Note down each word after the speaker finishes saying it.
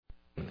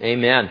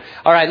Amen.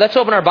 All right, let's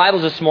open our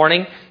Bibles this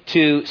morning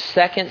to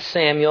 2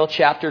 Samuel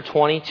chapter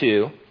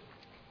 22.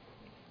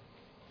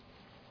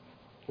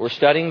 We're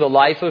studying the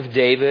life of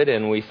David,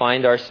 and we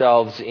find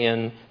ourselves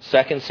in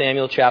 2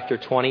 Samuel chapter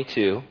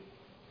 22.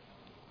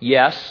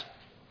 Yes,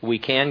 we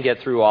can get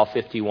through all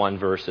 51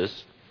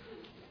 verses.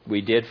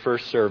 We did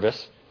first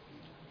service,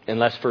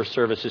 unless first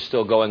service is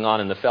still going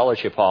on in the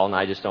fellowship hall, and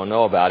I just don't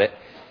know about it.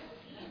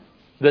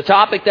 The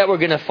topic that we're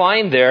going to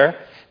find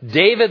there,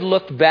 David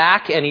looked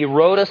back and he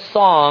wrote a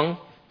song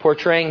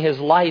portraying his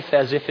life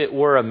as if it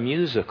were a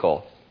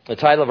musical. The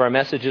title of our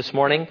message this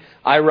morning,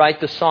 I Write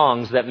the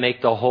Songs That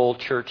Make the Whole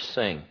Church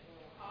Sing.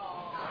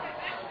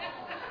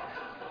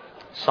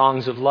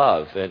 Songs of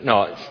love.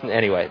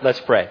 Anyway, let's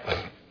pray.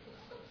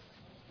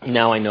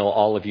 Now I know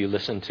all of you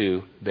listen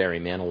to Barry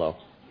Manilow.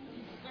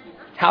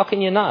 How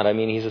can you not? I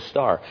mean, he's a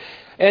star.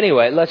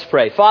 Anyway, let's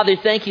pray. Father,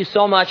 thank you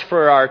so much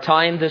for our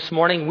time this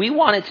morning. We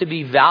want it to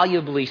be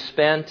valuably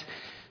spent,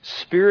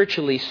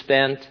 spiritually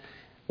spent,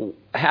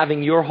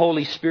 having your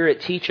Holy Spirit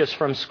teach us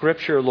from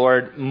Scripture,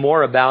 Lord,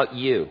 more about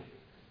you.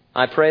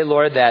 I pray,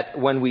 Lord, that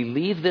when we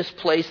leave this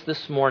place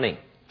this morning,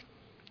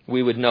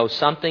 we would know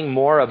something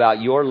more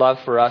about your love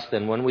for us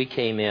than when we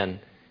came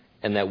in,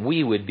 and that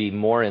we would be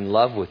more in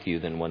love with you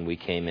than when we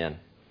came in.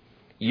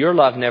 Your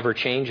love never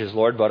changes,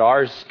 Lord, but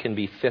ours can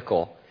be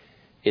fickle.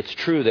 It's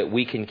true that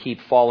we can keep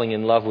falling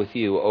in love with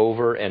you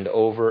over and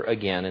over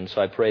again, and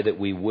so I pray that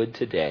we would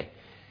today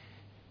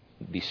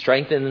be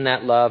strengthened in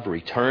that love,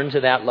 return to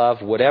that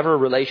love, whatever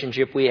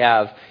relationship we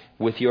have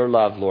with your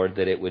love, Lord,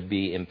 that it would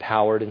be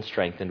empowered and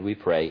strengthened, we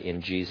pray,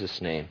 in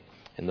Jesus' name.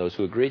 And those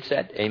who agreed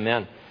said,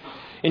 amen.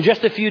 In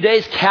just a few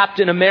days,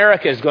 Captain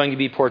America is going to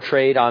be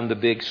portrayed on the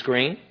big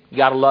screen. You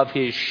got to love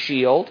his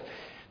shield.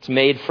 It's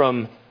made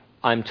from,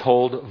 I'm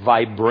told,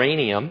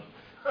 vibranium,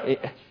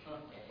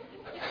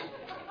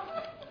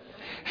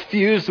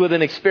 fused with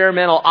an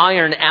experimental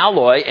iron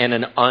alloy and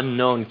an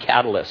unknown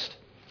catalyst.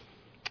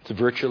 It's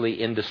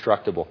virtually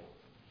indestructible.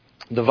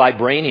 The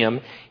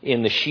vibranium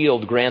in the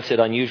shield grants it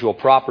unusual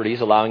properties,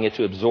 allowing it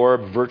to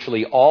absorb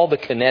virtually all the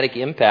kinetic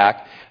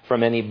impact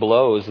from any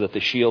blows that the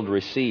shield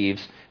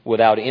receives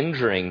without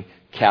injuring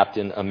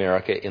Captain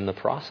America in the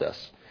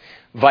process.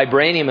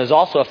 Vibranium is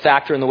also a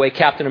factor in the way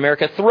Captain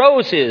America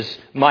throws his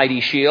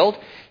mighty shield.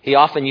 He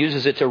often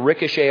uses it to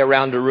ricochet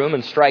around a room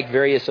and strike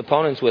various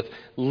opponents with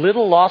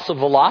little loss of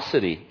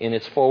velocity in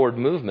its forward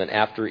movement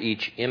after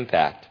each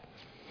impact.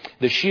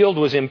 The shield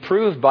was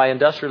improved by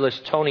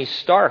industrialist Tony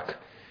Stark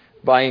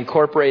by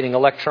incorporating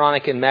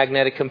electronic and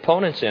magnetic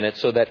components in it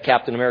so that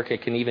Captain America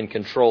can even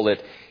control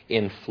it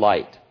in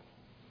flight.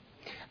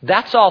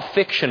 That's all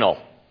fictional.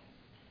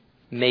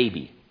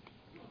 Maybe.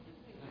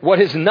 What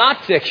is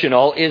not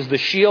fictional is the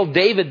shield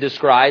David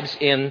describes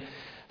in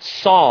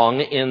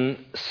song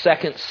in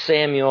 2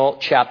 Samuel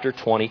chapter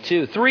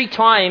 22. 3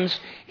 times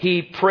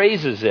he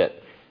praises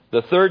it.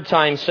 The third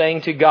time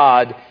saying to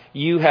God,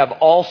 you have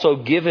also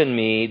given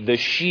me the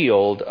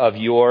shield of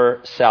your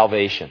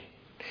salvation.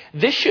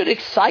 This should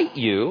excite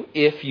you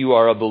if you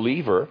are a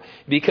believer,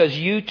 because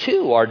you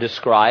too are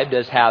described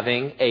as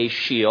having a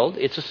shield.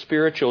 It's a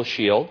spiritual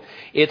shield.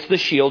 It's the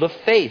shield of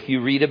faith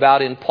you read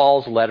about in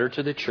Paul's letter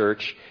to the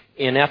church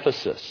in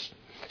Ephesus.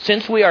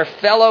 Since we are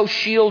fellow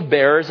shield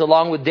bearers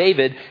along with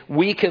David,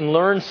 we can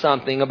learn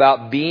something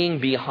about being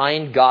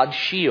behind God's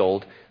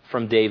shield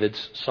from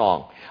David's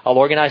song. I'll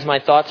organize my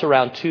thoughts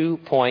around 2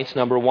 points.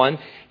 Number 1,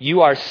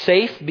 you are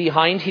safe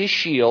behind his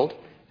shield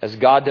as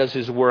God does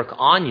his work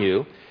on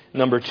you.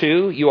 Number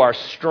 2, you are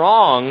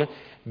strong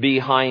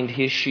behind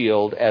his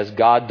shield as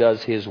God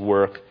does his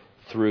work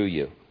through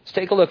you. Let's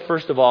take a look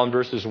first of all in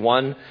verses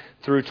 1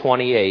 through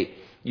 28.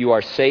 You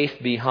are safe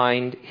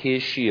behind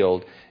his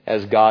shield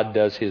as God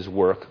does his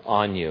work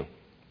on you.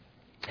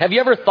 Have you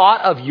ever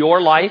thought of your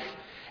life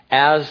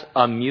as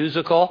a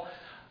musical?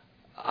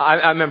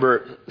 I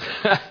remember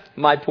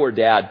my poor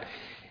dad.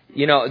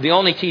 You know, the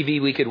only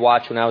TV we could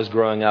watch when I was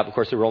growing up, of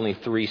course there were only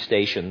 3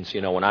 stations,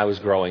 when I was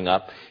growing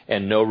up,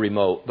 and no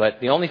remote. But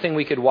the only thing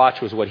we could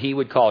watch was what he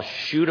would call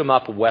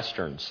shoot-'em-up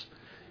westerns.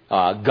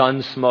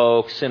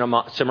 Gunsmoke,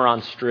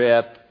 Cimarron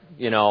Strip,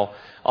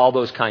 all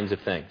those kinds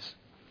of things.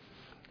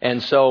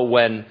 And so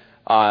when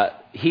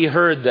he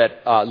heard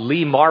that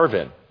Lee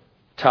Marvin,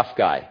 tough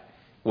guy,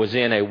 was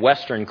in a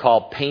western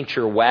called Paint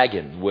Your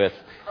Wagon with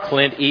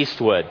Clint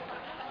Eastwood,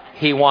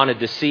 he wanted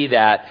to see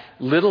that.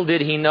 Little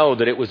did he know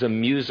that it was a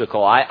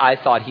musical. I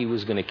thought he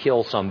was going to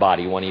kill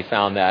somebody when he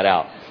found that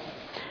out.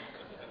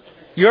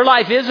 Your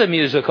life is a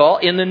musical.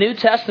 In the New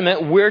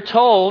Testament, we're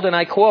told, and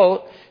I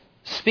quote,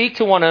 speak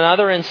to one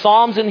another in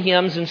psalms and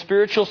hymns and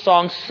spiritual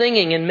songs,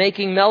 singing and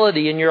making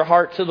melody in your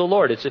heart to the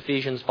Lord. It's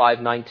Ephesians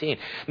 5:19.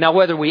 Now,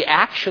 whether we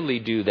actually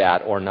do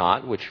that or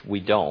not, which we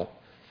don't,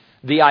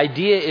 the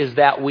idea is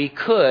that we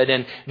could,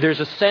 and there's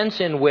a sense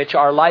in which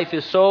our life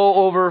is so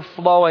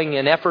overflowing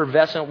and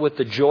effervescent with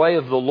the joy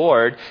of the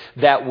Lord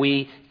that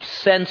we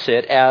sense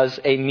it as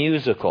a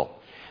musical.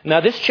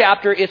 Now, this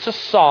chapter, it's a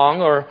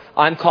song, or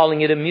I'm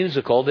calling it a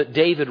musical, that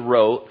David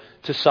wrote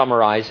to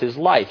summarize his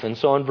life. And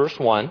so in verse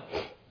 1,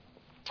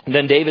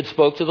 Then David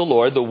spoke to the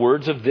Lord the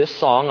words of this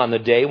song on the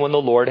day when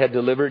the Lord had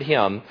delivered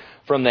him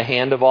from the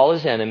hand of all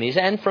his enemies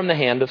and from the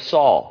hand of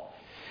Saul.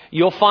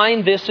 You'll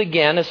find this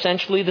again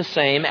essentially the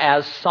same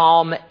as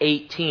Psalm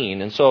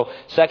 18. And so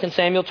 2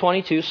 Samuel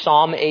 22,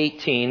 Psalm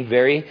 18,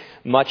 very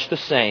much the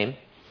same.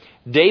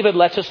 David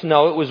lets us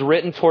know it was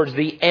written towards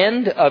the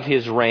end of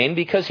his reign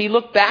because he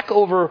looked back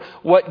over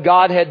what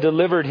God had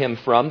delivered him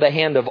from, the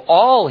hand of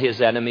all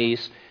his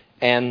enemies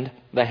and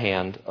the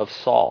hand of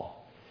Saul.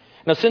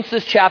 Now, since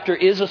this chapter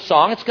is a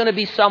song, it's going to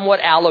be somewhat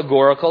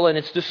allegorical in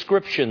its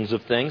descriptions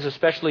of things,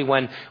 especially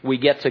when we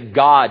get to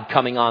God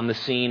coming on the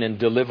scene and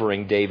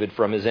delivering David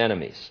from his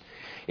enemies.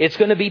 It's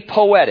going to be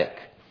poetic.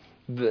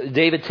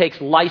 David takes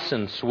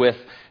license with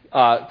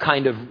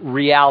kind of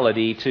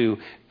reality to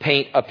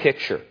paint a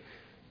picture.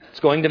 It's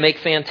going to make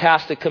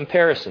fantastic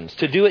comparisons.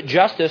 To do it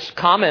justice,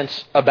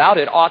 comments about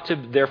it ought to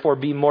therefore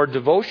be more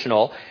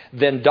devotional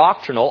than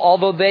doctrinal,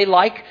 although they,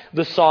 like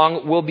the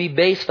song, will be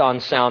based on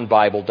sound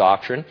Bible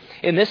doctrine.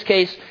 In this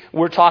case,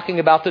 we're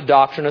talking about the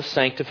doctrine of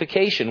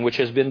sanctification, which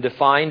has been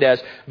defined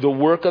as the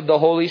work of the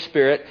Holy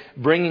Spirit,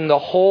 bringing the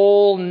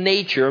whole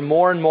nature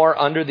more and more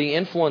under the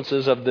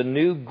influences of the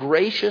new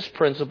gracious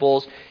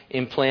principles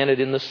implanted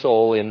in the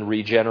soul in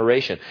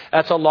regeneration.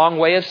 That's a long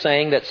way of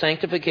saying that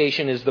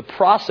sanctification is the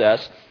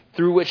process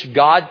through which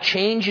God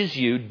changes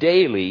you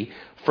daily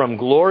from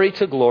glory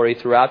to glory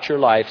throughout your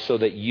life so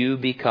that you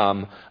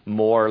become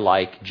more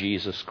like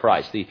Jesus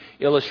Christ. The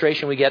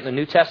illustration we get in the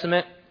New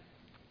Testament,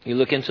 you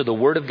look into the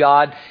Word of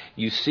God,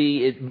 you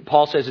see,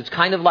 Paul says it's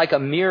kind of like a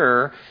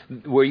mirror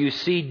where you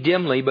see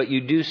dimly, but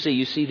you do see.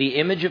 You see the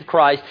image of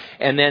Christ,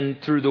 and then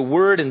through the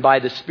Word and by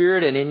the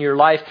Spirit and in your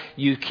life,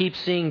 you keep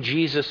seeing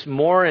Jesus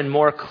more and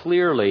more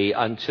clearly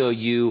until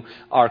you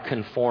are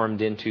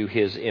conformed into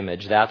His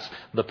image. That's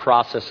the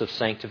process of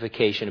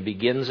sanctification. It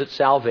begins at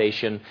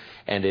salvation,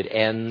 and it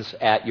ends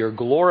at your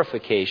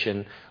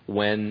glorification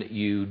when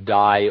you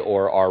die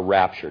or are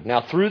raptured.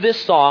 Now, through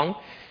this song,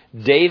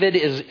 David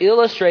is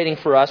illustrating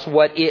for us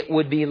what it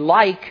would be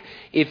like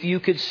if you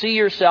could see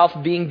yourself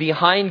being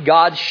behind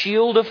God's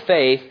shield of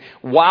faith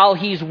while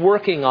He's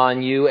working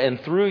on you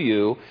and through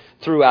you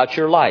throughout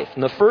your life.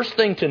 And the first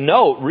thing to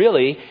note,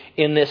 really,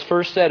 in this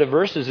first set of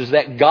verses is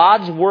that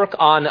God's work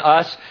on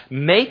us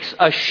makes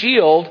a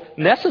shield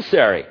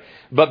necessary.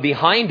 But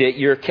behind it,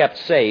 you're kept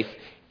safe,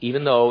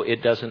 even though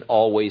it doesn't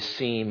always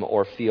seem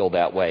or feel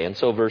that way. And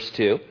so verse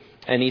 2,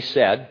 and he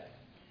said,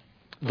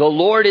 "The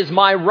Lord is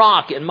my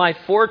rock and my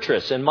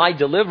fortress and my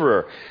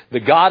deliverer, the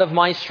God of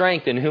my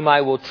strength in whom I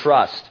will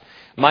trust.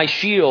 My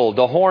shield,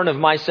 the horn of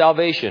my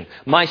salvation,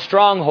 my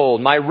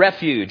stronghold, my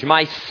refuge,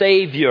 my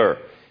Savior.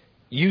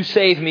 You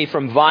save me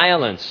from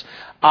violence.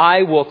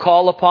 I will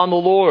call upon the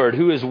Lord,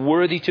 who is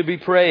worthy to be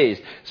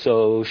praised.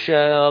 So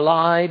shall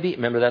I be."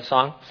 Remember that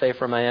song? "Save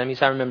from my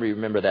enemies." I remember you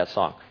remember that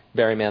song.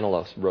 Barry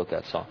Manilow wrote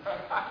that song.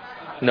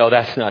 No,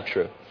 that's not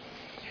true.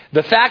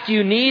 The fact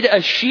you need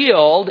a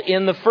shield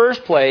in the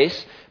first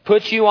place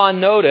puts you on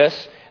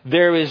notice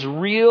there is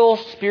real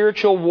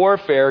spiritual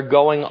warfare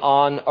going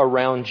on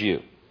around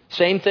you.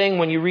 Same thing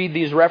when you read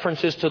these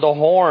references to the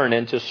horn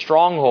and to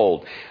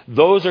stronghold.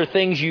 Those are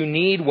things you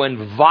need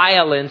when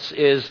violence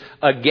is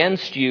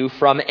against you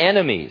from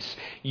enemies.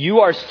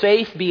 You are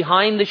safe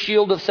behind the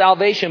shield of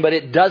salvation, but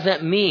it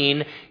doesn't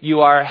mean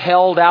you are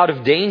held out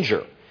of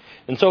danger.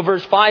 And so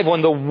verse 5,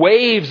 "When the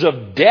waves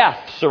of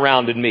death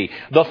surrounded me,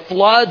 the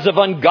floods of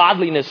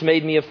ungodliness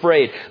made me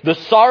afraid. The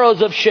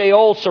sorrows of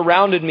Sheol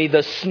surrounded me,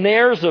 the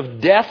snares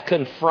of death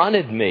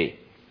confronted me."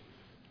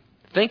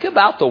 Think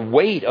about the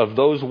weight of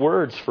those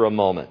words for a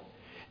moment.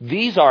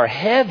 These are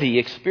heavy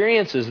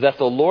experiences that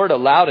the Lord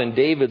allowed in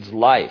David's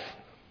life.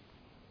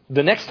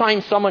 The next time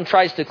someone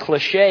tries to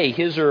cliche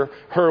his or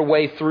her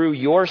way through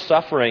your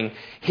suffering,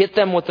 hit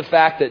them with the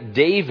fact that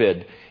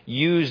David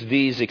used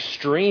these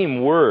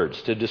extreme words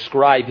to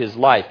describe his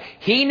life.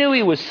 He knew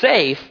he was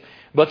safe,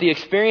 but the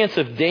experience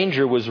of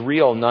danger was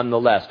real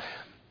nonetheless.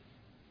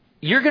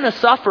 You're going to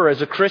suffer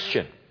as a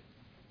Christian.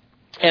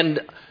 And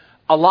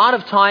a lot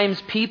of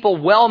times people,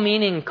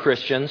 well-meaning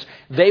Christians,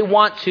 they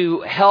want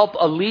to help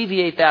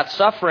alleviate that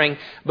suffering,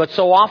 but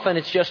so often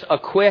it's just a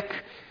quick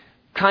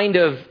kind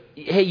of,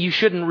 hey, you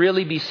shouldn't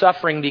really be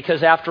suffering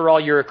because after all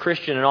you're a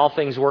Christian and all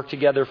things work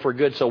together for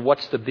good, so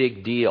what's the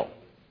big deal?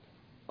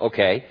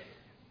 Okay.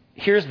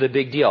 Here's the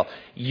big deal.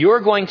 You're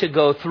going to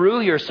go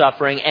through your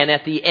suffering, and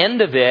at the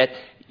end of it,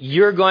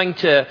 you're going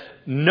to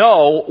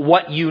know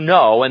what you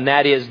know, and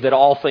that is that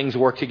all things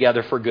work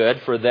together for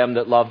good for them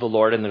that love the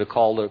Lord and that are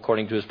called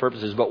according to His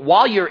purposes. But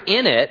while you're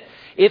in it,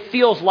 it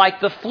feels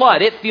like the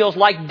flood. It feels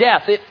like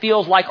death. It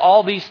feels like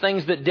all these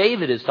things that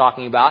David is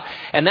talking about.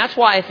 And that's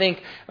why I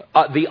think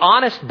the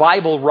honest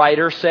Bible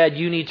writer said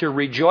you need to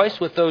rejoice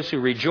with those who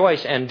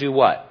rejoice and do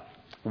what?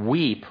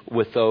 Weep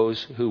with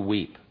those who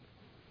weep.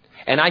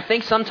 And I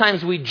think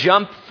sometimes we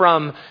jump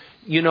from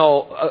we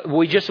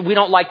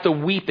don't like the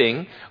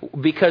weeping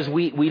because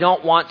we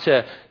don't want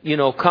to,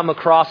 come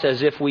across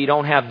as if we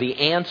don't have the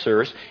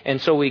answers.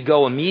 And so we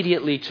go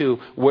immediately to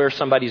where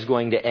somebody's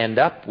going to end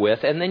up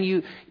with. And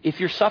then if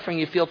you're suffering,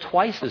 you feel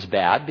twice as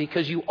bad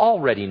because you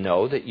already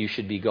know that you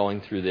should be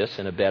going through this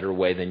in a better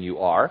way than you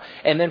are.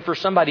 And then for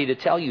somebody to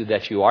tell you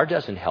that you are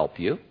doesn't help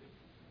you.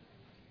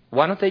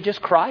 Why don't they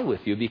just cry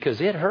with you?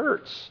 Because it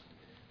hurts.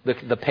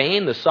 The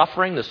pain, the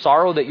suffering, the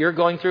sorrow that you're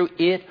going through,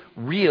 it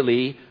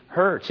really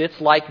hurts.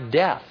 It's like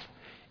death.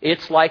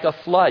 It's like a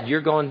flood.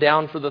 You're going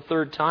down for the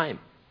third time.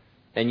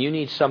 And you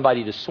need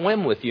somebody to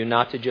swim with you,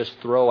 not to just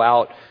throw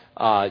out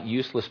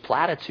useless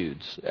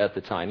platitudes at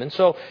the time. And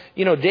so,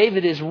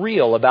 David is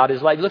real about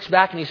his life. He looks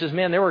back and he says,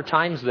 man, there were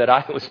times that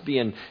I was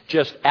being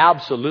just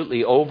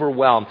absolutely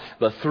overwhelmed.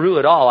 But through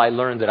it all, I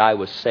learned that I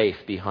was safe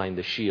behind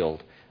the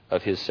shield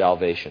of His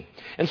salvation.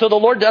 And so the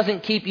Lord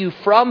doesn't keep you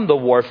from the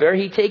warfare.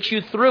 He takes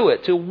you through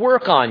it to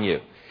work on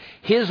you.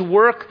 His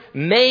work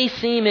may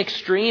seem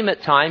extreme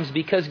at times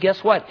because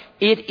guess what?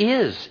 It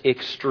is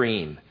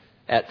extreme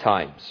at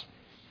times.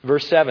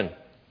 Verse 7,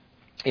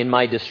 in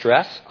my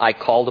distress, I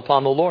called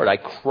upon the Lord. I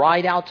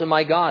cried out to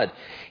my God.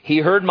 He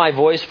heard my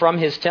voice from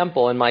His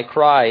temple and my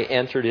cry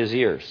entered His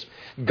ears.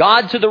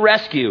 God to the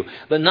rescue,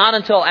 but not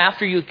until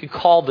after you could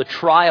call the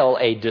trial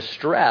a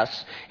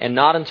distress and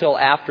not until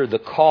after the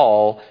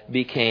call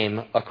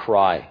became a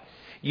cry.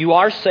 You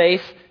are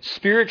safe,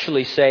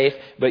 spiritually safe,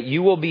 but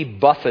you will be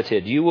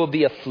buffeted. You will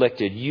be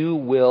afflicted. You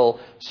will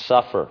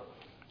suffer.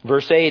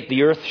 Verse 8,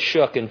 the earth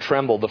shook and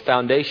trembled. The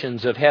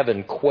foundations of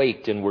heaven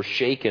quaked and were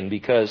shaken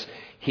because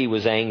He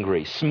was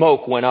angry.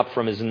 Smoke went up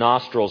from His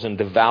nostrils and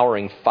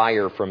devouring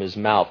fire from His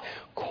mouth.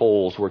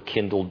 Coals were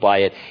kindled by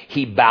it.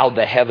 He bowed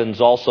the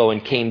heavens also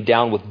and came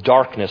down with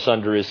darkness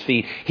under His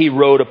feet. He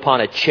rode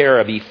upon a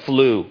cherub. He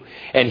flew,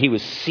 and He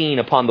was seen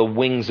upon the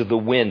wings of the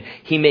wind.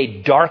 He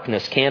made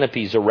darkness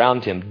canopies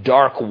around Him,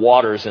 dark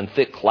waters and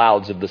thick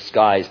clouds of the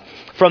skies.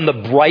 From the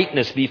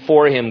brightness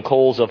before Him,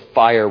 coals of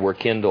fire were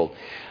kindled.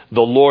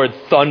 The Lord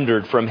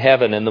thundered from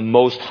heaven, and the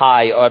Most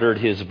High uttered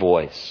His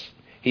voice.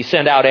 He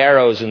sent out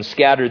arrows and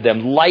scattered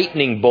them,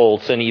 lightning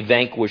bolts, and He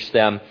vanquished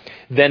them.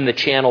 Then the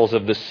channels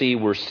of the sea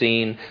were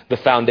seen. The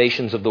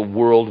foundations of the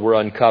world were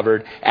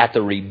uncovered at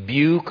the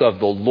rebuke of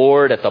the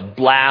Lord, at the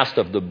blast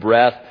of the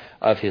breath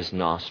of His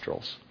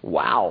nostrils.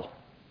 Wow.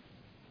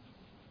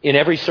 In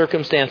every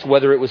circumstance,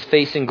 whether it was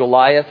facing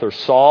Goliath or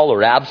Saul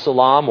or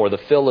Absalom or the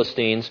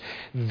Philistines,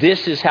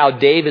 this is how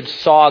David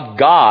saw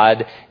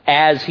God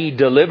as He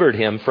delivered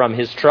him from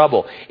his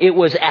trouble. It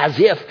was as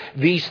if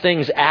these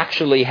things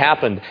actually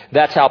happened.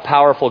 That's how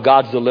powerful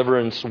God's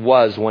deliverance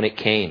was when it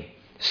came.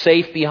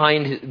 Safe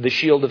behind the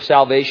shield of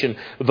salvation,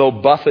 though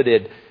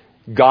buffeted,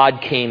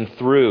 God came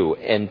through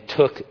and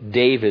took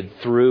David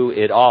through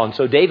it all. And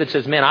so David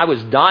says, man, I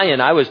was dying.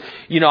 I was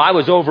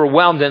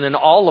overwhelmed. And then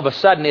all of a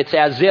sudden, it's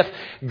as if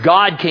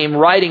God came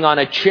riding on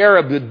a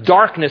cherub with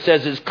darkness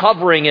as His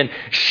covering and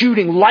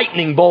shooting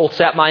lightning bolts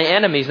at my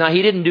enemies. Now,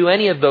 He didn't do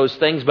any of those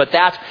things, but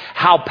that's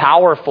how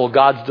powerful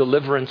God's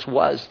deliverance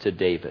was to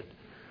David.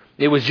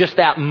 It was just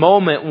that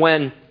moment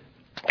when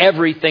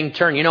everything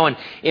turned.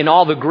 In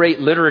all the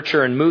great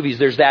literature and movies,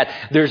 there's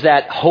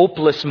that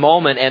hopeless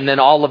moment, and then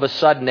all of a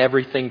sudden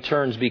everything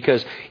turns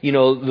because,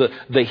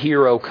 the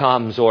hero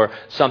comes or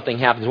something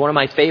happens. One of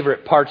my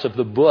favorite parts of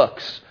the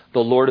books,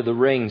 The Lord of the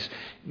Rings,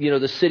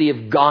 the city of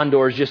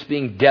Gondor is just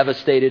being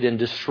devastated and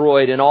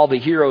destroyed, and all the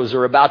heroes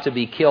are about to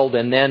be killed,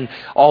 and then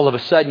all of a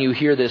sudden you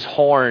hear this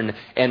horn,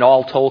 and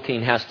all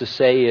Tolkien has to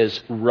say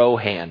is,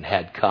 Rohan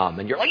had come.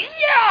 And you're like,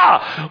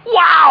 yeah!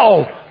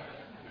 Wow!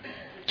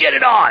 Get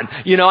it on,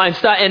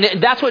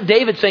 and that's what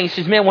David's saying. He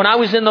says, man, when I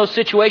was in those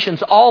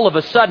situations, all of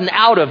a sudden,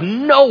 out of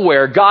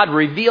nowhere, God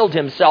revealed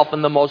Himself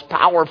in the most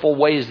powerful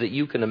ways that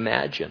you can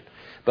imagine.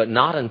 But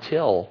not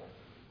until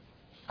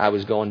I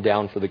was going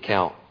down for the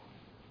count.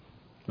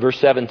 Verse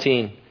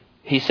 17,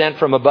 He sent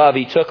from above,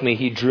 He took me,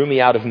 He drew me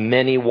out of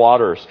many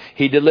waters.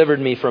 He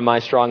delivered me from my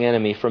strong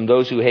enemy, from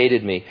those who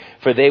hated me,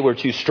 for they were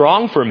too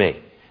strong for me.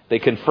 They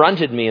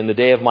confronted me in the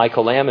day of my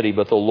calamity,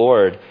 but the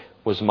Lord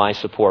was my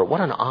support. What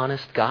an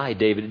honest guy,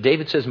 David.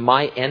 David says,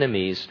 my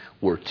enemies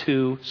were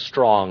too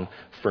strong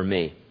for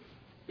me.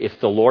 If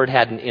the Lord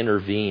hadn't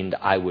intervened,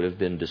 I would have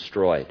been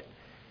destroyed.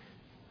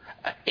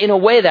 In a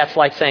way, that's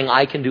like saying,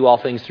 I can do all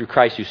things through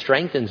Christ who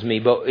strengthens me.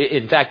 But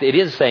in fact, it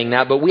is saying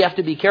that, but we have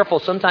to be careful.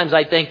 Sometimes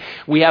I think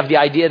we have the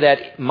idea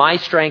that my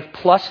strength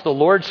plus the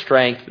Lord's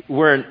strength,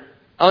 we're an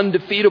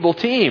undefeatable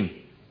team.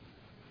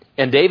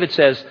 And David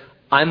says,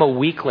 I'm a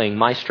weakling.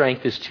 My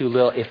strength is too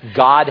little. If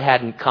God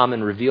hadn't come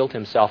and revealed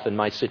Himself in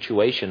my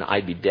situation,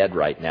 I'd be dead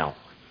right now.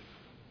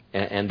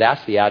 And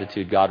that's the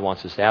attitude God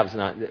wants us to have.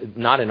 It's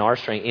not in our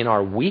strength, in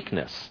our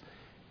weakness,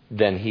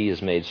 then He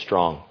is made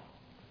strong.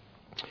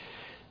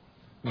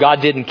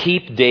 God didn't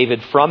keep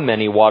David from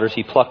many waters.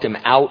 He plucked him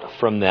out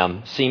from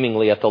them,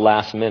 seemingly at the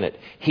last minute.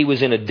 He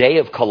was in a day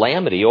of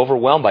calamity,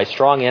 overwhelmed by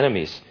strong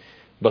enemies.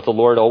 But the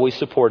Lord always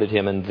supported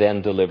him and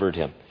then delivered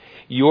him.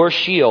 Your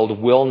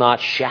shield will not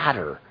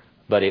shatter,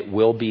 but it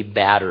will be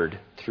battered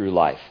through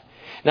life.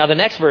 Now the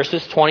next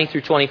verses, 20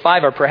 through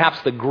 25, are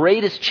perhaps the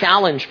greatest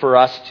challenge for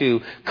us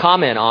to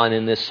comment on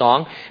in this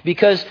song,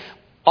 because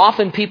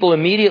often people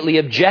immediately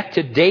object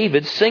to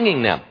David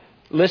singing them.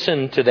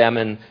 Listen to them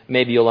and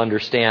maybe you'll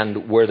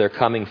understand where they're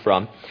coming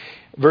from.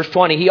 Verse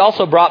 20, He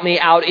also brought me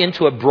out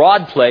into a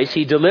broad place.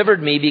 He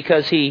delivered me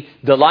because He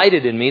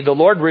delighted in me. The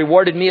Lord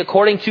rewarded me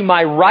according to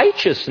my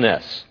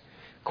righteousness.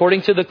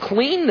 According to the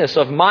cleanness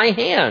of my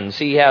hands,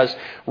 He has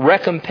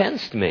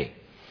recompensed me.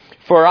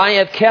 For I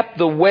have kept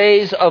the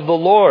ways of the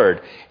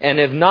Lord and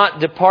have not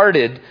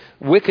departed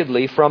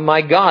wickedly from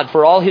my God.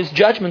 For all His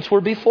judgments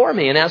were before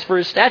me. And as for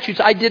His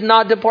statutes, I did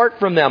not depart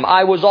from them.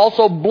 I was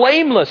also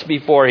blameless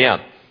before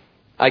Him.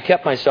 I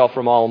kept myself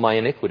from all my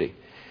iniquity.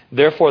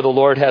 Therefore the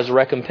Lord has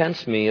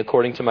recompensed me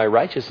according to my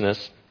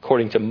righteousness,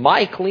 according to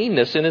my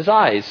cleanness in His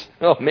eyes.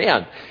 Oh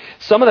man.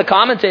 Some of the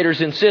commentators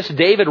insist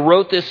David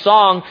wrote this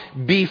song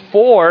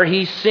before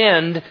he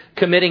sinned,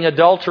 committing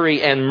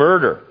adultery and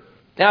murder.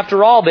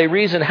 After all, they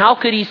reason, how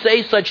could he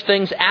say such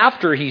things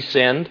after he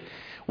sinned?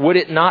 Would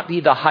it not be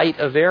the height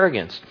of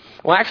arrogance?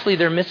 Well, actually,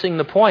 they're missing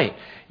the point.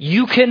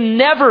 You can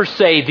never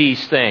say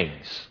these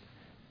things.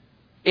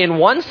 In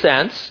one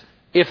sense,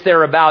 if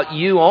they're about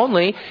you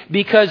only,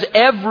 because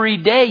every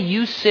day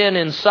you sin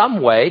in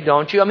some way,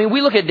 don't you? I mean,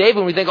 we look at David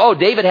and we think, oh,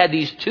 David had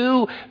these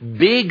two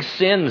big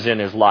sins in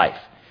his life.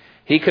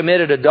 He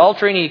committed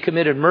adultery and he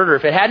committed murder.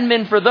 If it hadn't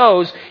been for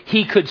those,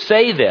 he could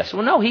say this.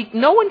 Well,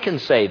 no one can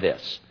say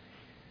this.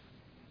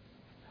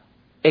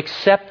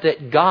 Except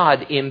that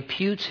God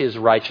imputes His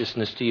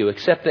righteousness to you.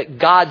 Except that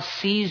God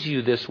sees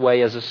you this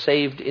way as a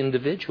saved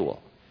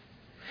individual.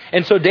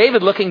 And so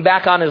David, looking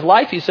back on his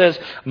life, he says,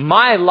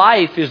 my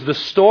life is the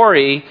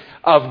story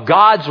of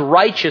God's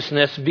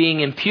righteousness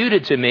being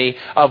imputed to me,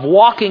 of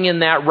walking in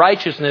that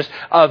righteousness,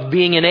 of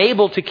being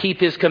enabled to keep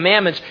His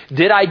commandments.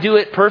 Did I do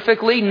it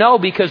perfectly? No,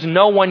 because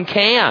no one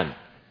can.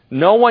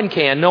 No one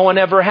can. No one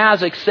ever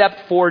has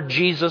except for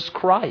Jesus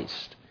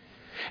Christ.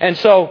 And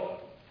so,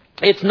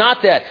 it's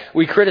not that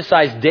we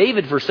criticize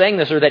David for saying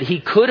this or that he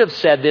could have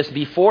said this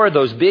before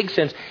those big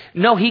sins.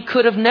 No, he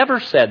could have never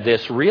said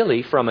this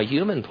really from a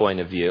human point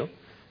of view.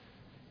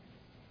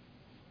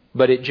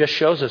 But it just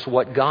shows us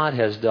what God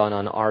has done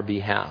on our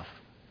behalf.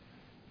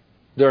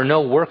 There are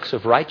no works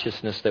of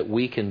righteousness that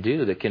we can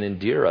do that can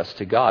endear us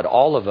to God.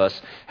 All of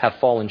us have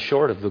fallen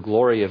short of the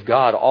glory of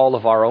God. All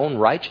of our own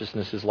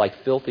righteousness is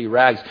like filthy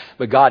rags.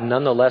 But God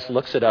nonetheless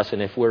looks at us,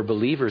 and if we're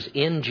believers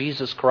in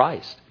Jesus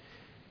Christ,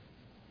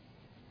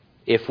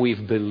 if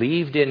we've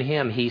believed in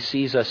Him, He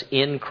sees us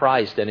in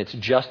Christ, and it's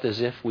just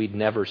as if we'd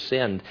never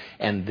sinned.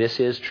 And this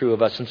is true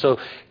of us. And so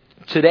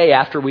today,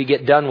 after we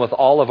get done with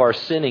all of our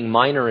sinning,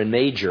 minor and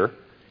major,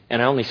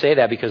 and I only say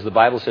that because the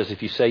Bible says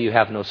if you say you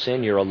have no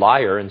sin, you're a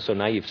liar, and so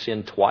now you've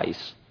sinned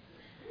twice.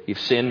 You've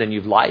sinned and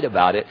you've lied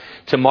about it.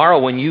 Tomorrow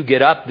when you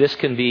get up, this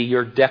can be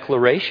your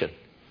declaration.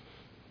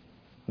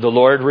 The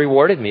Lord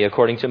rewarded me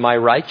according to my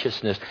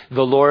righteousness.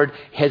 The Lord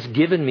has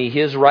given me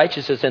His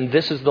righteousness, and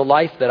this is the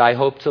life that I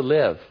hope to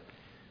live.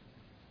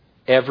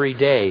 Every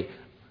day,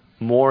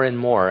 more and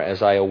more,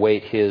 as I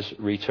await His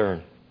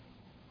return.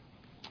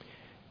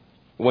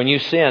 When you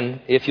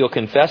sin, if you'll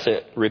confess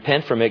it,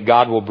 repent from it,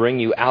 God will bring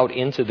you out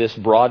into this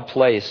broad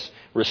place,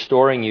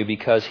 restoring you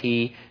because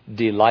He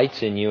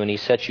delights in you and He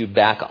sets you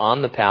back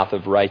on the path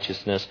of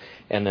righteousness,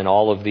 and then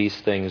all of these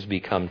things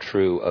become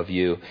true of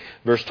you.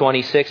 Verse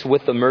 26,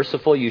 with the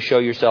merciful you show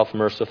yourself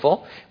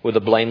merciful. With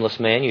the blameless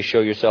man you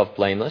show yourself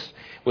blameless.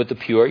 With the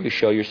pure you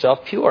show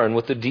yourself pure. And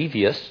with the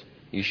devious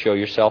you show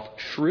yourself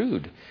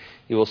shrewd.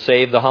 You will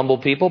save the humble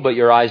people, but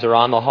your eyes are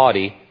on the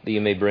haughty, that you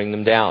may bring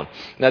them down.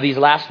 Now these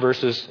last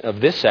verses of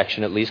this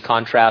section at least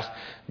contrast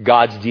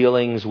God's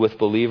dealings with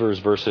believers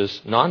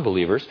versus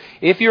non-believers.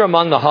 If you're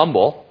among the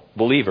humble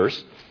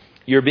believers,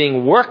 you're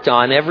being worked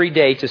on every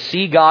day to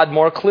see God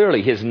more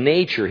clearly, His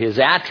nature, His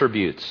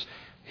attributes,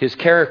 His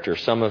character,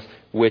 some of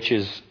which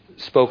is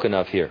spoken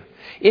of here.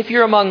 If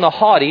you're among the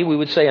haughty, we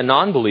would say a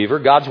non-believer,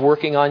 God's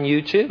working on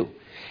you too.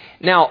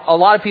 Now, a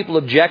lot of people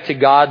object to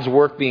God's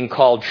work being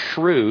called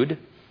shrewd,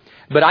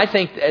 but I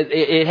think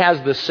it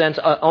has the sense,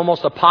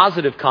 almost a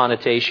positive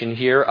connotation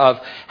here, of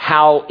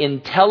how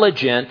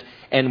intelligent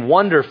and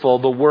wonderful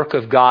the work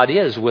of God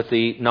is with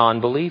the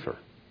non-believer.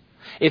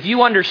 If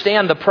you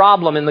understand the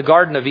problem in the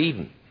Garden of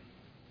Eden,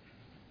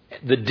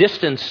 the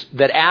distance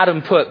that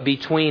Adam put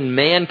between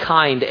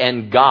mankind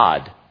and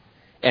God,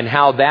 and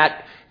how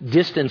that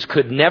distance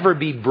could never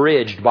be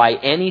bridged by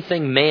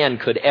anything man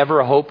could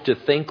ever hope to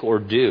think or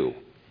do,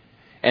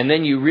 and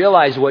then you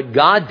realize what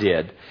God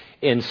did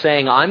in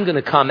saying, I'm going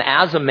to come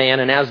as a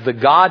man and as the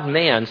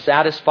God-man,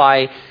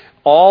 satisfy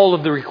all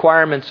of the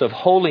requirements of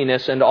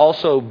holiness and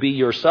also be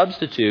your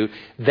substitute.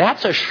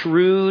 That's a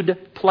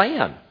shrewd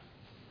plan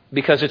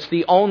because it's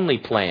the only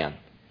plan.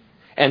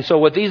 And so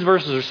what these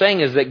verses are saying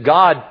is that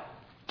God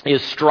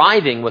is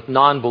striving with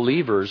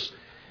non-believers,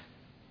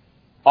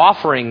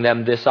 offering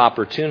them this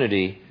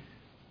opportunity,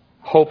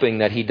 hoping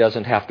that He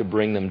doesn't have to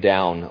bring them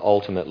down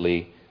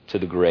ultimately to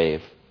the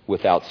grave.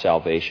 without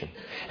salvation.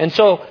 And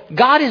so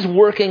God is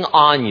working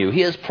on you.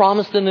 He has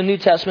promised in the New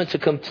Testament to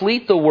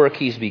complete the work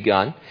He's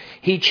begun.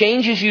 He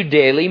changes you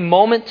daily,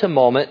 moment to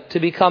moment, to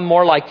become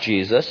more like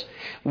Jesus.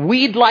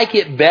 We'd like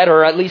it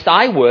better, at least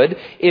I would,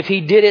 if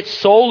He did it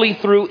solely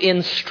through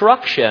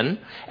instruction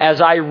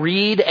as I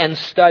read and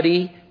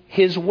study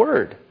His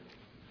Word.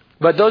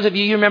 But those of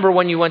you remember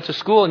when you went to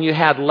school and you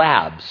had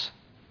labs.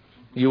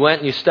 You went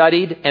and you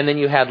studied, and then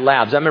you had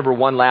labs. I remember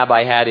one lab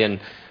I had in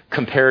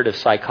comparative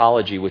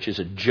psychology, which is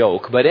a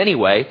joke. But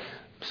anyway,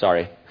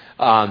 sorry.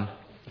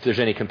 If there's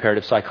any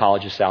comparative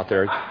psychologists out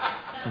there,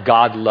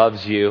 God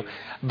loves you.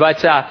 But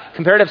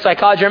comparative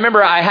psychology, I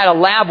remember I had a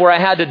lab where I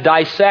had to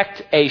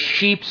dissect a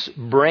sheep's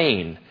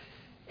brain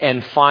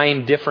and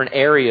find different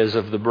areas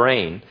of the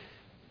brain.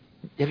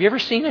 Have you ever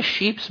seen a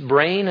sheep's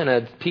brain in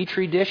a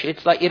petri dish?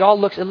 It's like it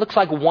looks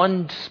like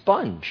one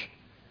sponge.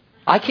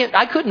 I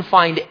couldn't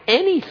find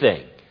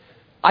anything.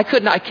 I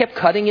kept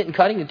cutting it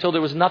until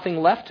there was nothing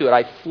left to it.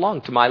 I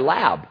flunked my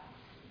lab.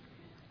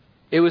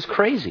 It was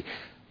crazy.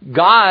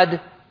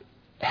 God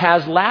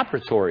has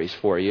laboratories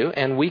for you,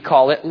 and we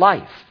call it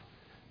life.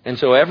 And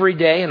so every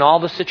day in all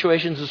the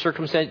situations and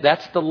circumstances,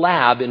 that's the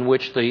lab in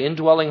which the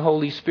indwelling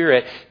Holy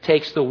Spirit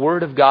takes the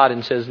Word of God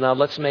and says, now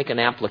let's make an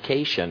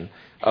application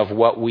of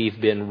what we've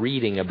been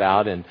reading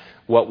about and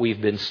what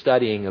we've been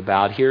studying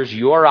about. Here's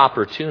your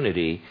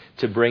opportunity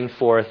to bring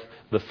forth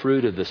the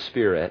fruit of the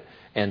Spirit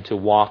and to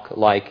walk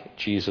like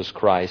Jesus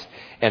Christ.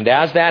 And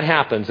as that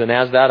happens and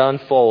as that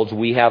unfolds,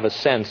 we have a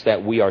sense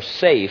that we are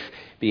safe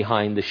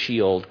behind the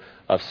shield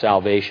of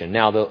salvation.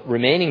 Now, the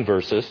remaining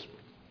verses,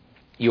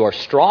 you are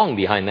strong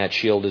behind that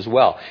shield as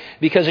well.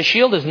 Because a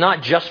shield is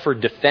not just for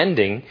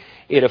defending.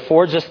 It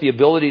affords us the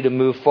ability to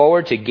move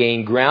forward, to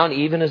gain ground,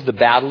 even as the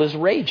battle is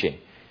raging.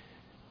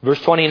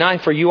 Verse 29,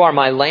 for you are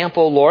my lamp,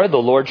 O Lord. The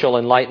Lord shall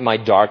enlighten my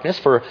darkness.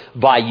 For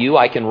by you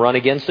I can run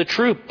against a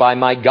troop. By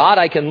my God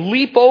I can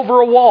leap over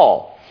a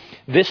wall.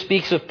 This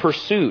speaks of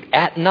pursuit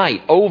at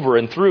night, over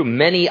and through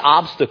many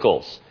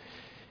obstacles.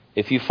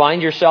 If you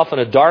find yourself in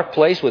a dark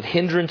place with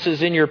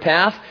hindrances in your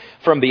path,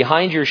 from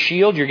behind your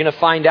shield, you're going to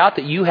find out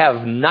that you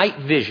have night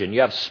vision.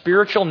 You have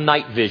spiritual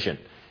night vision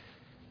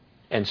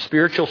and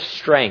spiritual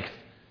strength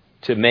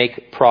to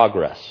make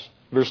progress.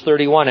 Verse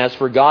 31, as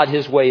for God,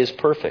 His way is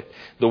perfect.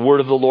 The word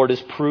of the Lord is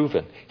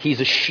proven.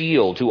 He's a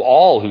shield to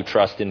all who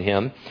trust in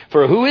Him.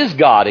 For who is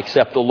God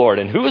except the Lord?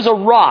 And who is a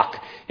rock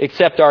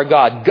except our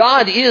God?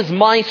 God is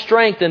my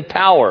strength and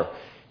power.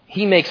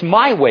 He makes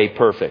my way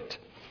perfect.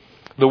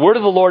 The word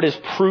of the Lord is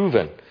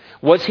proven.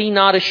 Was He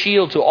not a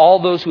shield to all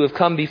those who have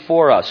come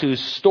before us,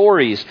 whose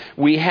stories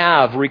we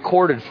have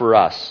recorded for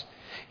us?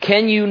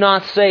 Can you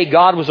not say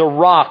God was a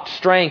rock,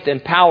 strength,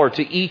 and power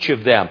to each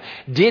of them?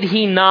 Did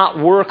He not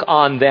work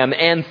on them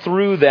and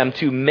through them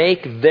to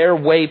make their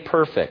way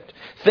perfect?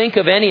 Think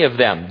of any of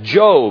them: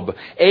 Job,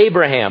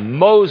 Abraham,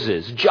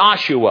 Moses,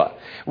 Joshua.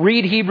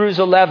 Read Hebrews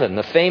 11,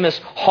 the famous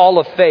hall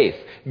of faith.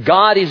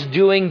 God is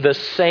doing the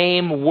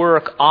same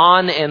work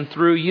on and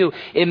through you.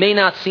 It may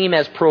not seem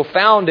as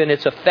profound in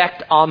its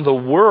effect on the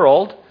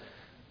world.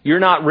 You're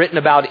not written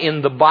about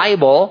in the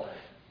Bible,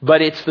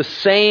 but it's the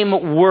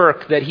same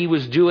work that He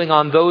was doing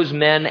on those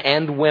men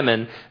and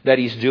women that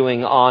He's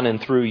doing on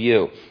and through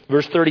you.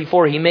 Verse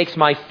 34, He makes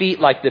my feet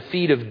like the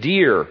feet of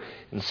deer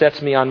and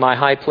sets me on my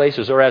high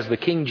places. Or as the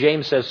King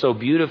James says so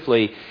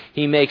beautifully,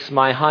 He makes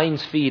my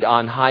hinds feet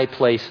on high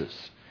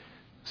places.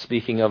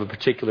 Speaking of a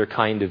particular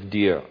kind of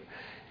deer.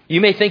 You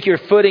may think your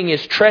footing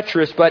is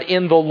treacherous, but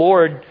in the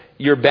Lord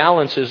your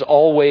balance is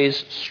always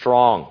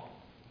strong.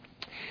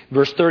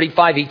 Verse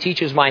 35, He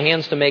teaches my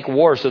hands to make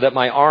war so that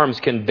my arms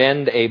can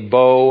bend a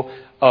bow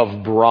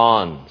of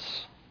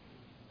bronze.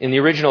 In the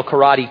original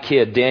Karate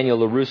Kid, Daniel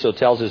LaRusso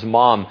tells his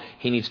mom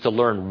he needs to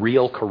learn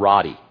real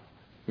karate.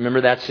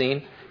 Remember that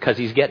scene? Because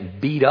he's getting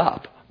beat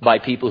up by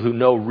people who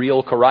know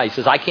real karate. He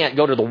says, I can't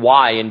go to the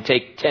Y and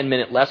take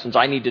 10-minute lessons.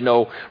 I need to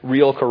know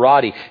real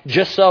karate.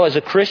 Just so as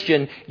a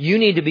Christian, you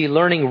need to be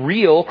learning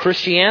real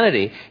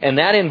Christianity. And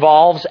that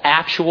involves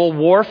actual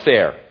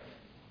warfare.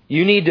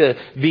 You need to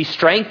be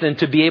strengthened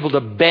to be able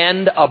to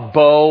bend a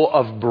bow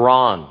of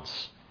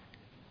bronze.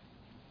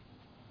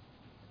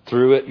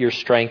 Through it, you're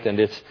strengthened.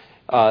 It's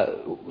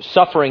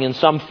suffering in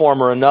some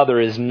form or another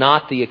is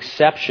not the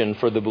exception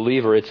for the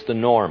believer. It's the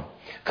norm.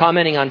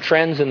 Commenting on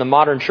trends in the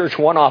modern church,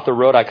 one author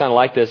wrote, I kind of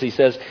like this, he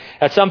says,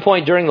 at some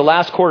point during the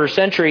last quarter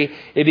century,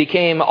 it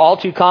became all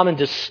too common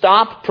to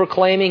stop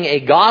proclaiming a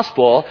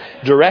gospel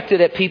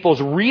directed at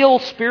people's real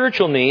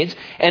spiritual needs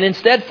and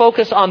instead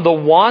focus on the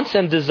wants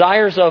and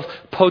desires of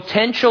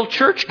potential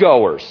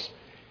churchgoers.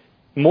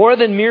 More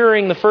than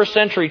mirroring the first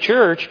century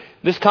church,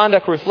 this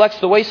conduct reflects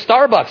the way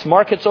Starbucks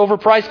markets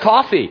overpriced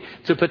coffee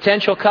to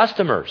potential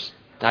customers.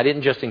 I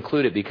didn't just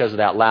include it because of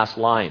that last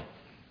line.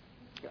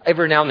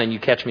 Every now and then you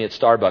catch me at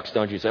Starbucks,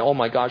 don't you? Say, oh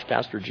my gosh,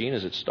 Pastor Gene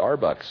is at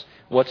Starbucks.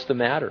 What's the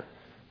matter?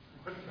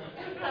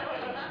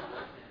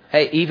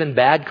 Hey, even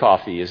bad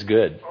coffee is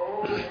good.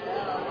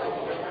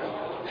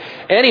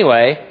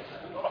 Anyway,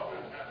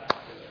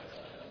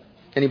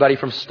 anybody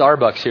from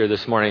Starbucks here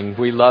this morning?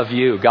 We love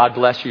you. God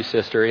bless you,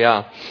 sister.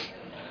 Yeah.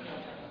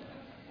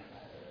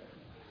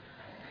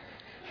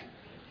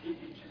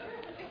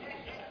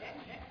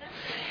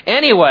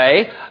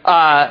 anyway,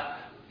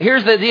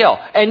 here's the deal.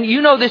 And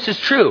you know this is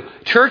true.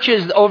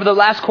 Churches over the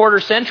last quarter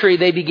century,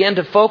 they began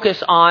to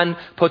focus on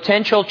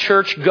potential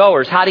church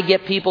goers, how to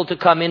get people to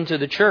come into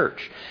the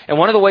church. And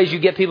one of the ways you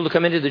get people to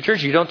come into the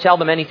church, you don't tell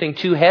them anything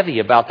too heavy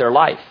about their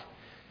life.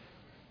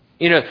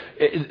 You know,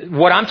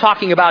 what I'm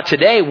talking about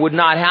today would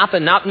not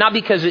happen, not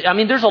because,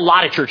 there's a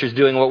lot of churches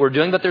doing what we're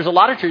doing, but there's a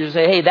lot of churches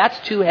that say, hey, that's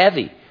too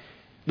heavy.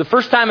 The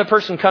first time a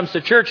person comes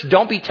to church,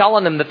 don't be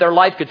telling them that their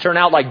life could turn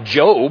out like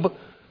Job.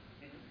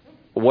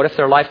 What if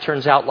their life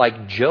turns out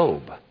like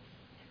Job?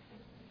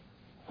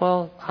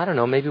 Well, I don't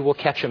know. Maybe we'll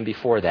catch them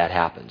before that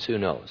happens. Who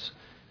knows?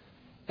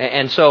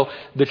 And so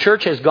the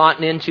church has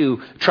gotten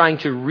into trying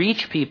to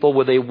reach people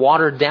with a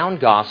watered down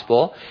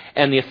gospel.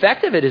 And the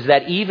effect of it is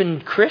that even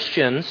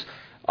Christians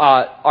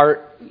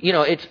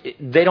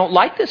they don't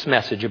like this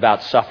message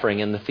about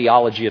suffering and the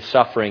theology of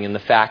suffering and the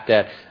fact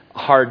that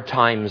hard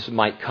times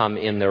might come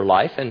in their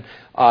life. And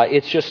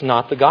it's just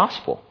not the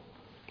gospel.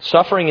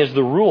 Suffering is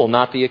the rule,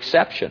 not the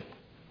exception.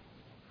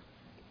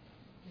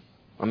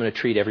 I'm going to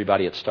treat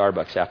everybody at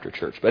Starbucks after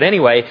church. But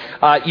anyway,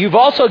 you've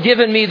also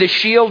given me the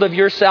shield of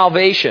your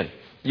salvation.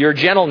 Your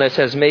gentleness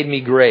has made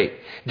me great.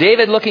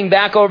 David, looking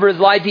back over his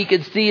life, he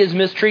could see his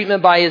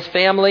mistreatment by his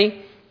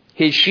family,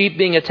 his sheep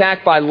being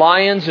attacked by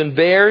lions and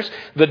bears,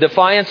 the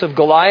defiance of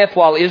Goliath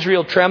while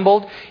Israel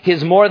trembled,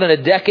 his more than a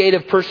decade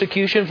of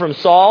persecution from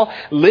Saul,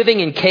 living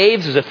in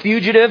caves as a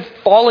fugitive,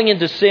 falling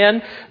into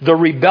sin, the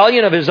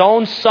rebellion of his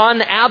own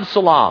son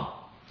Absalom.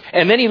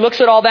 And then he looks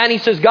at all that and he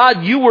says,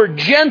 God, you were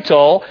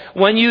gentle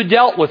when you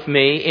dealt with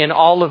me in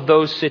all of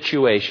those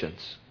situations.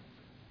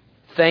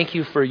 Thank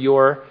you for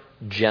your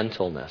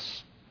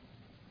gentleness.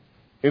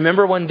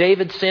 Remember when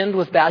David sinned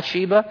with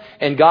Bathsheba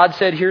and God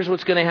said, here's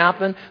what's going to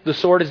happen. The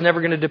sword is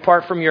never going to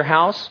depart from your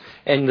house.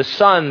 And the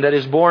son that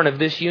is born of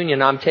this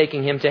union, I'm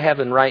taking him to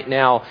heaven right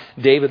now.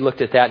 David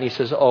looked at that and he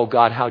says, oh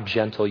God, how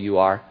gentle you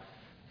are.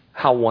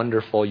 How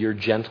wonderful your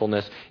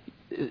gentleness.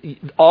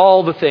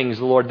 All the things,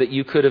 Lord, that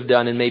you could have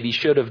done and maybe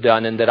should have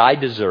done and that I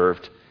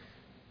deserved,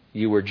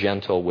 you were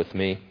gentle with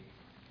me.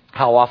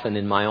 How often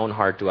in my own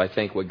heart do I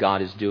think what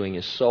God is doing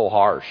is so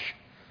harsh,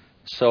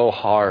 so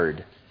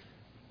hard.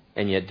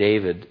 And yet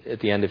David, at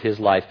the end of his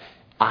life,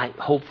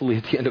 hopefully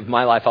at the end of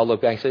my life, I'll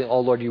look back and say,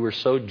 oh Lord, you were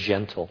so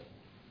gentle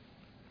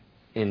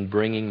in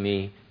bringing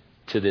me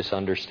to this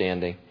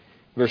understanding.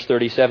 Verse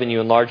 37,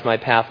 you enlarged my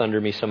path under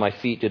me so my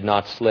feet did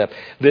not slip.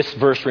 This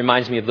verse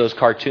reminds me of those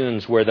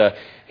cartoons where the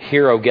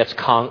hero gets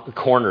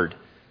cornered.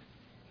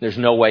 There's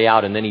no way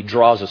out, and then he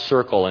draws a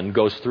circle and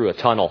goes through a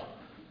tunnel.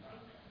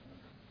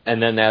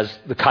 And then as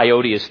the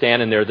coyote is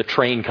standing there, the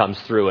train comes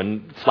through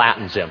and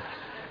flattens him.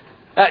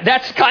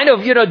 That's kind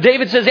of,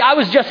 David says, I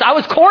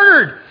was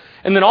cornered.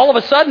 And then all of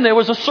a sudden there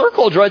was a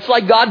circle drawn. It's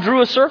like God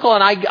drew a circle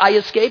and I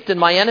escaped and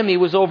my enemy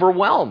was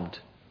overwhelmed.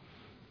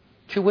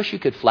 Do you wish you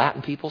could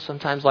flatten people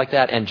sometimes like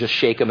that and just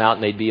shake them out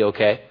and they'd be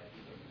okay?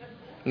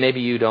 Maybe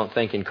you don't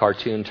think in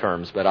cartoon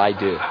terms, but I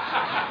do.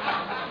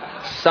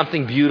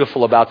 Something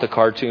beautiful about the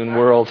cartoon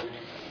world.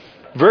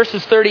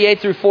 Verses 38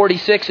 through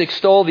 46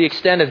 extol the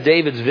extent of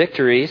David's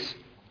victories.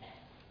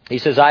 He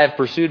says, I have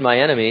pursued my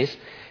enemies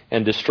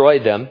and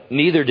destroyed them.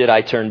 Neither did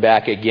I turn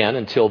back again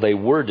until they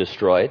were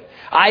destroyed.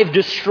 I've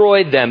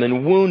destroyed them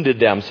and wounded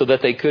them so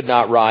that they could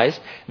not rise.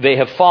 They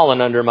have fallen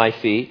under my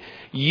feet.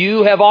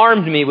 You have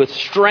armed me with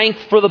strength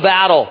for the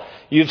battle.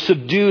 You've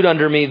subdued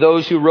under me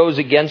those who rose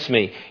against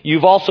me.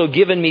 You've also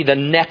given me the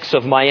necks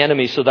of my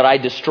enemies so that I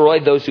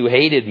destroyed those who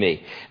hated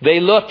me. They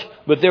looked,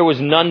 but there was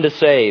none to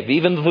save,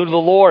 even through the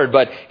Lord,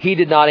 but he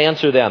did not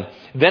answer them.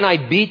 Then I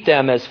beat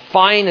them as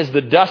fine as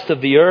the dust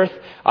of the earth.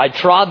 I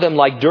trod them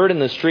like dirt in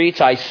the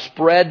streets. I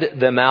spread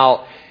them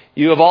out.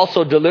 You have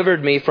also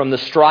delivered me from the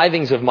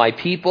strivings of my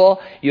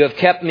people. You have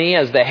kept me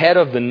as the head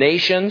of the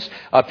nations.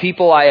 A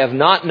people I have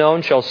not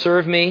known shall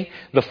serve me.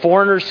 The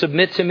foreigners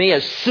submit to me.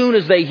 As soon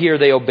as they hear,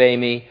 they obey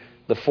me.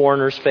 The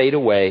foreigners fade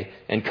away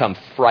and come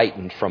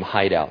frightened from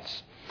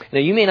hideouts. Now,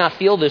 you may not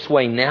feel this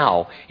way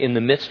now in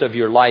the midst of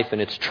your life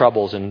and its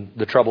troubles and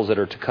the troubles that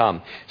are to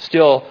come.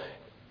 Still,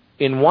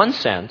 in one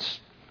sense,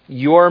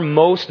 your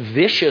most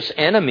vicious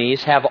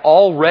enemies have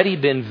already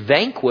been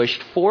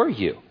vanquished for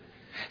you.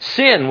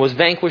 Sin was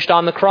vanquished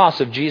on the cross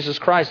of Jesus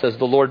Christ as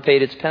the Lord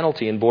paid its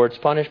penalty and bore its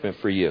punishment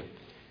for you.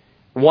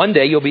 One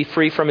day you'll be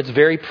free from its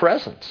very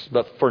presence,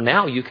 but for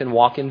now you can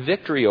walk in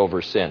victory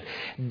over sin.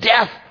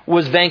 Death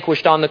was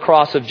vanquished on the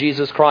cross of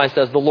Jesus Christ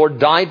as the Lord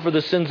died for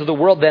the sins of the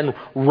world, then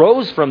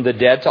rose from the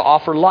dead to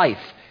offer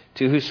life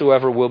to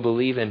whosoever will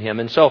believe in him.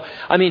 And so,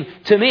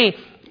 to me,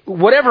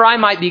 whatever I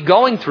might be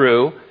going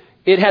through,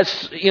 it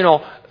has,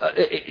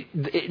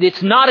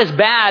 it's not as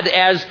bad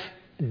as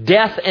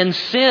death and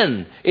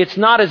sin. It's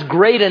not as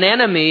great an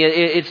enemy.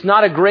 It's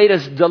not as great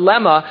a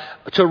dilemma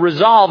to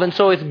resolve. And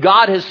so if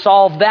God has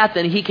solved that,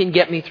 then he can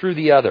get me through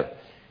the other.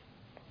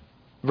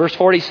 Verse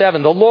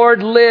 47, the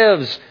Lord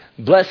lives.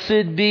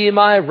 Blessed be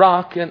my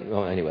rock.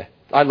 Anyway,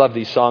 I love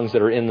these songs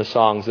that are in the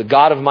songs. The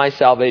God of my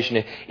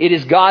salvation. It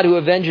is God who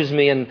avenges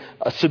me and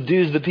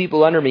subdues the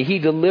people under me. He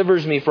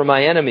delivers me from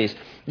my enemies.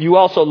 You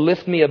also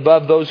lift me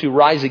above those who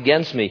rise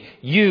against me.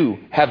 You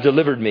have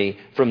delivered me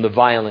from the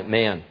violent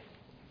man.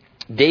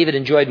 David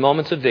enjoyed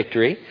moments of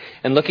victory,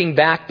 and looking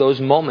back, those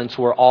moments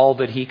were all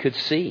that he could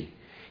see.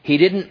 He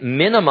didn't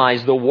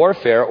minimize the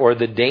warfare or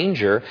the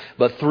danger,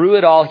 but through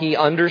it all he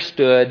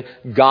understood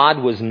God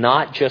was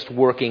not just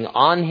working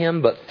on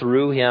him, but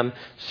through him,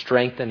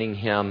 strengthening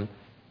him,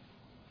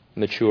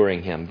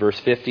 maturing him. Verse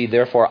 50,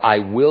 therefore I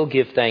will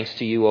give thanks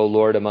to you, O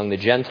Lord, among the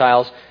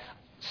Gentiles.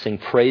 Sing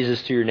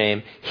praises to your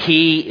name.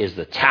 He is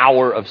the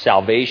tower of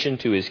salvation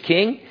to his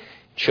king,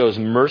 shows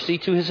mercy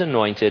to his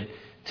anointed,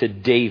 to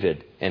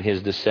David and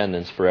his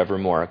descendants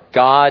forevermore.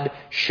 God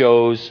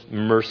shows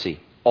mercy,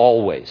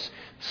 always.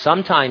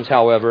 Sometimes,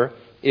 however,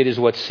 it is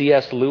what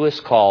C.S. Lewis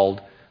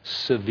called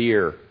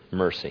severe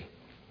mercy.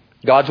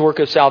 God's work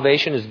of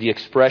salvation is the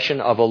expression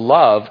of a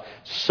love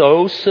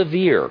so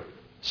severe,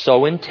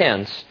 so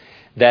intense,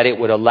 that it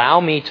would allow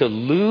me to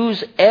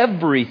lose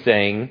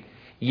everything,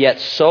 yet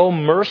so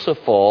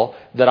merciful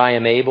that I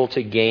am able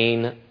to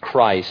gain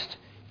Christ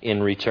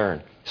in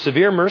return.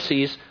 Severe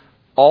mercies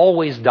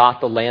always dot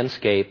the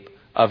landscape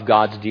of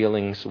God's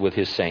dealings with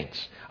his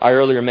saints. I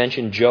earlier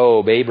mentioned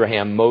Job,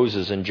 Abraham,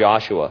 Moses, and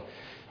Joshua.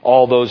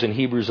 All those in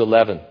Hebrews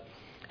 11.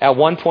 At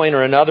one point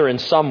or another, in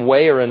some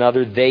way or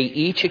another, they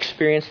each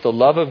experienced the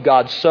love of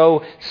God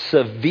so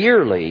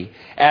severely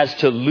as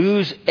to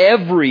lose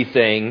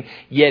everything,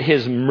 yet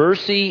his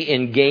mercy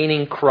in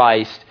gaining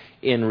Christ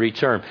in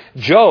return.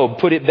 Job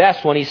put it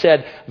best when he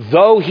said,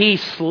 though he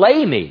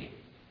slay me,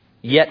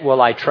 yet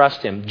will I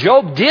trust him.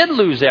 Job did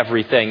lose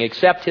everything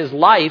except his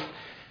life.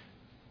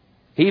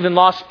 He even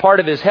lost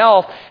part of his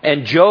health.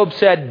 And Job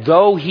said,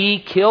 though he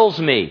kills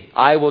me,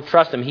 I will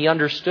trust him. He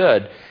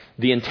understood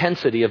the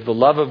intensity of the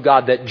love of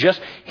God, that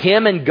just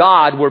him and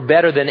God were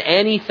better than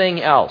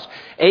anything else.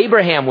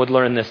 Abraham would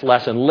learn this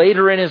lesson.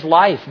 Later in his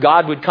life,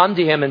 God would come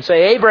to him and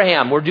say,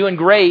 Abraham, we're doing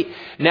great.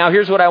 Now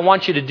here's what I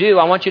want you to do.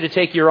 I want you to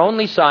take your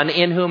only son,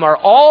 in whom are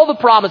all the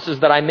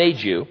promises that I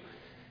made you,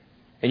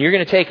 and you're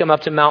going to take him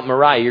up to Mount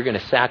Moriah. You're going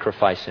to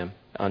sacrifice him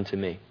unto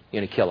me.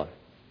 You're going to kill him.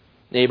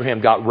 And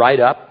Abraham got right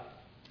up,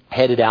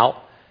 headed out.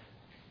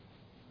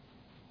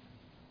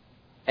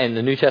 And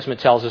the New Testament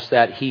tells us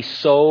that he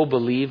so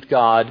believed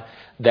God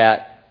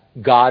that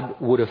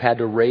God would have had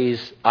to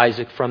raise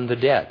Isaac from the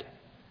dead.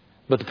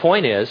 But the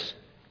point is,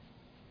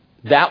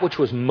 that which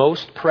was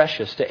most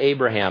precious to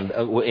Abraham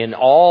in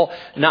all,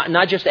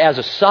 not just as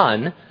a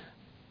son,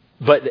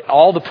 but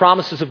all the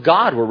promises of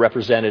God were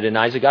represented in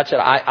Isaac. God said,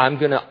 I'm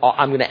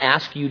going to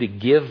ask you to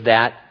give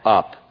that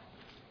up.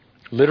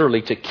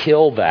 Literally to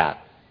kill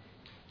that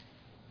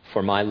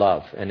for my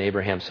love. And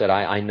Abraham said,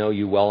 I know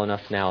you well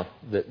enough now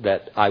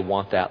that I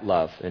want that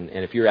love. And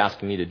if you're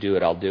asking me to do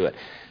it, I'll do it.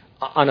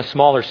 On a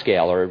smaller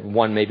scale, or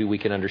one maybe we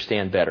can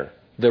understand better,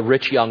 the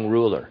rich young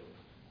ruler.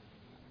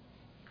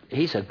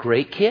 He's a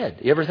great kid.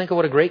 You ever think of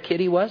what a great kid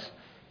he was?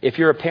 If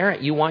you're a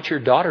parent, you want your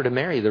daughter to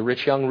marry the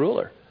rich young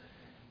ruler.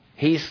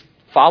 He's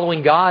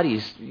following God.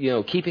 He's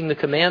keeping the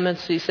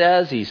commandments, he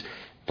says.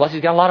 Plus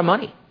he's got a lot of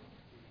money.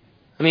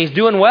 I mean, he's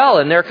doing well,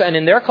 and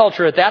in their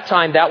culture at that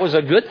time, that was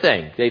a good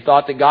thing. They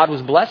thought that God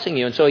was blessing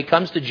you. And so he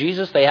comes to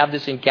Jesus. They have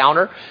this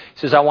encounter. He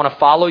says, I want to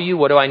follow you.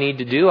 What do I need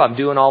to do? I'm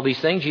doing all these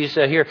things. Jesus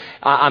said, here,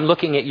 I'm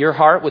looking at your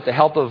heart with the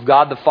help of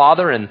God the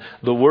Father and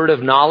the word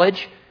of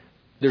knowledge.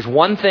 There's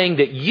one thing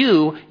that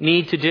you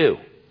need to do.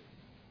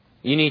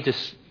 You need to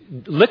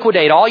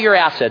liquidate all your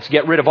assets,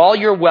 get rid of all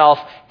your wealth,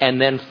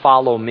 and then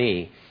follow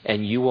me.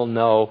 And you will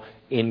know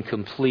in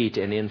complete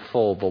and in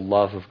full the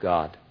love of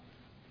God.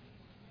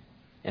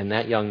 And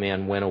that young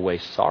man went away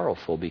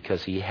sorrowful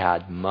because he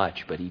had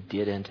much, but he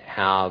didn't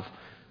have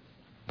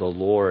the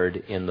Lord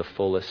in the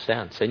fullest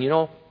sense. And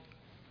a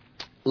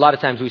lot of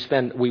times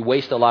we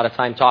waste a lot of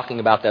time talking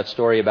about that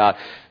story about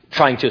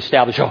trying to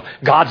establish,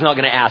 God's not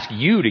going to ask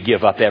you to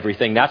give up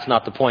everything. That's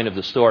not the point of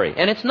the story.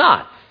 And it's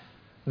not.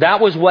 That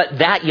was what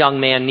that young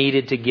man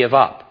needed to give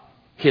up,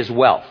 his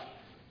wealth.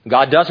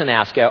 God doesn't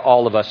ask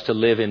all of us to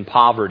live in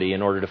poverty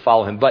in order to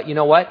follow him. But you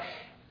know what?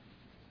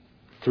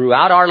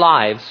 Throughout our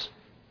lives,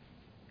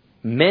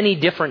 many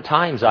different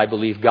times, I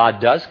believe,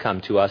 God does come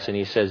to us and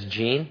he says,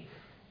 Gene,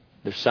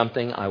 there's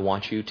something I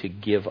want you to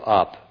give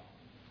up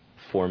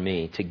for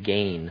me to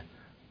gain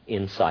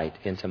insight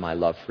into my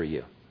love for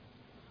you.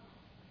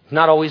 It's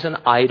not always an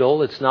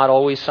idol. It's not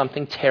always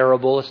something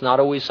terrible. It's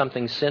not always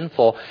something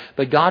sinful.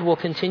 But God will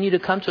continue to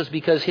come to us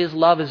because his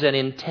love is an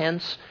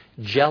intense,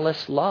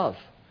 jealous love.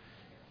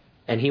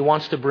 And he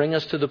wants to bring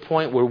us to the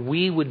point where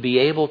we would be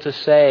able to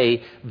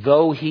say,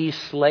 though he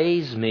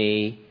slays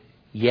me,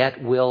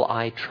 yet will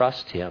I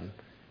trust him.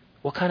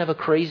 What kind of a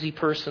crazy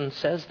person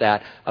says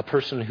that? A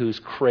person who's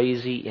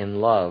crazy in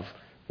love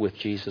with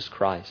Jesus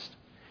Christ.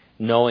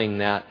 Knowing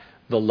that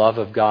the love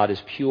of God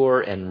is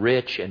pure and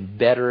rich and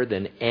better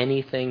than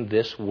anything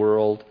this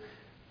world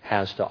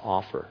has to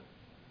offer.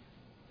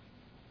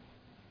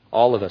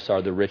 All of us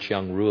are the rich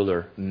young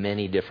ruler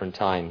many different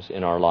times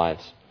in our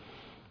lives.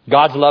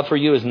 God's love for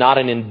you is not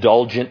an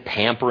indulgent,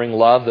 pampering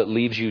love that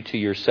leaves you to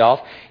yourself.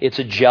 It's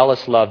a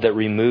jealous love that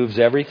removes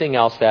everything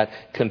else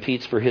that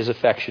competes for His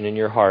affection in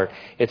your heart.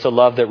 It's a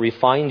love that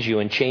refines you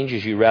and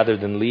changes you rather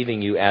than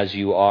leaving you as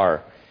you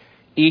are.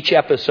 Each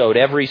episode,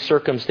 every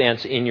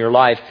circumstance in your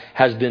life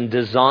has been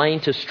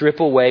designed to strip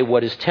away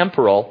what is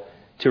temporal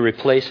to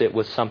replace it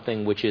with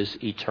something which is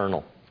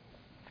eternal.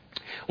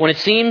 When it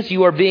seems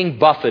you are being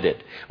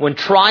buffeted, when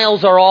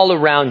trials are all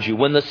around you,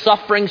 when the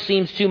suffering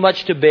seems too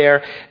much to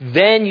bear,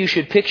 then you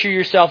should picture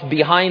yourself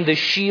behind the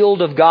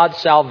shield of God's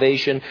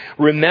salvation,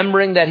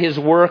 remembering that His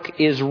work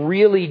is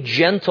really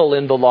gentle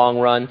in the long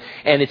run,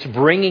 and it's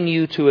bringing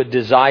you to a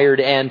desired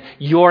end.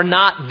 You're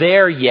not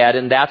there yet,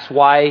 and that's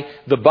why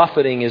the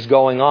buffeting is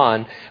going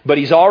on. But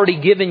He's already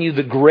given you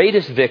the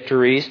greatest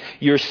victories.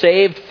 You're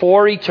saved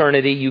for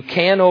eternity. You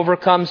can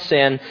overcome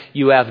sin.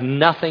 You have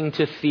nothing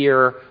to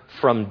fear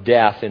from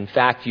death. In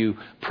fact, you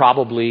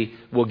probably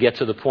will get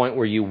to the point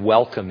where you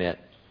welcome it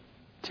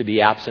to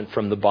be absent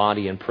from the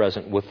body and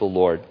present with the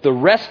Lord. The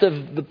rest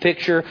of the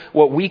picture,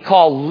 what we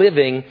call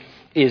living,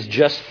 is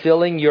just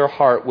filling your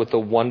heart with the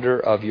wonder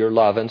of your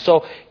love. And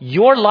so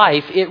your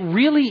life, it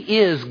really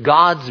is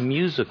God's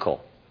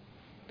musical.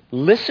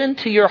 Listen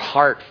to your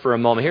heart for a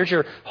moment. Here's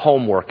your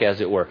homework,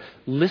 as it were.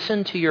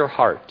 Listen to your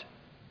heart.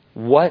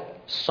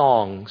 What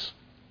songs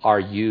are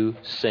you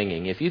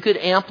singing? If you could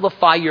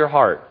amplify your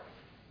heart,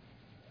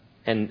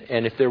 and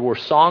if there were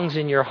songs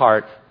in your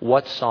heart,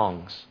 what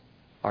songs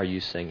are you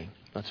singing?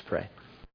 Let's pray.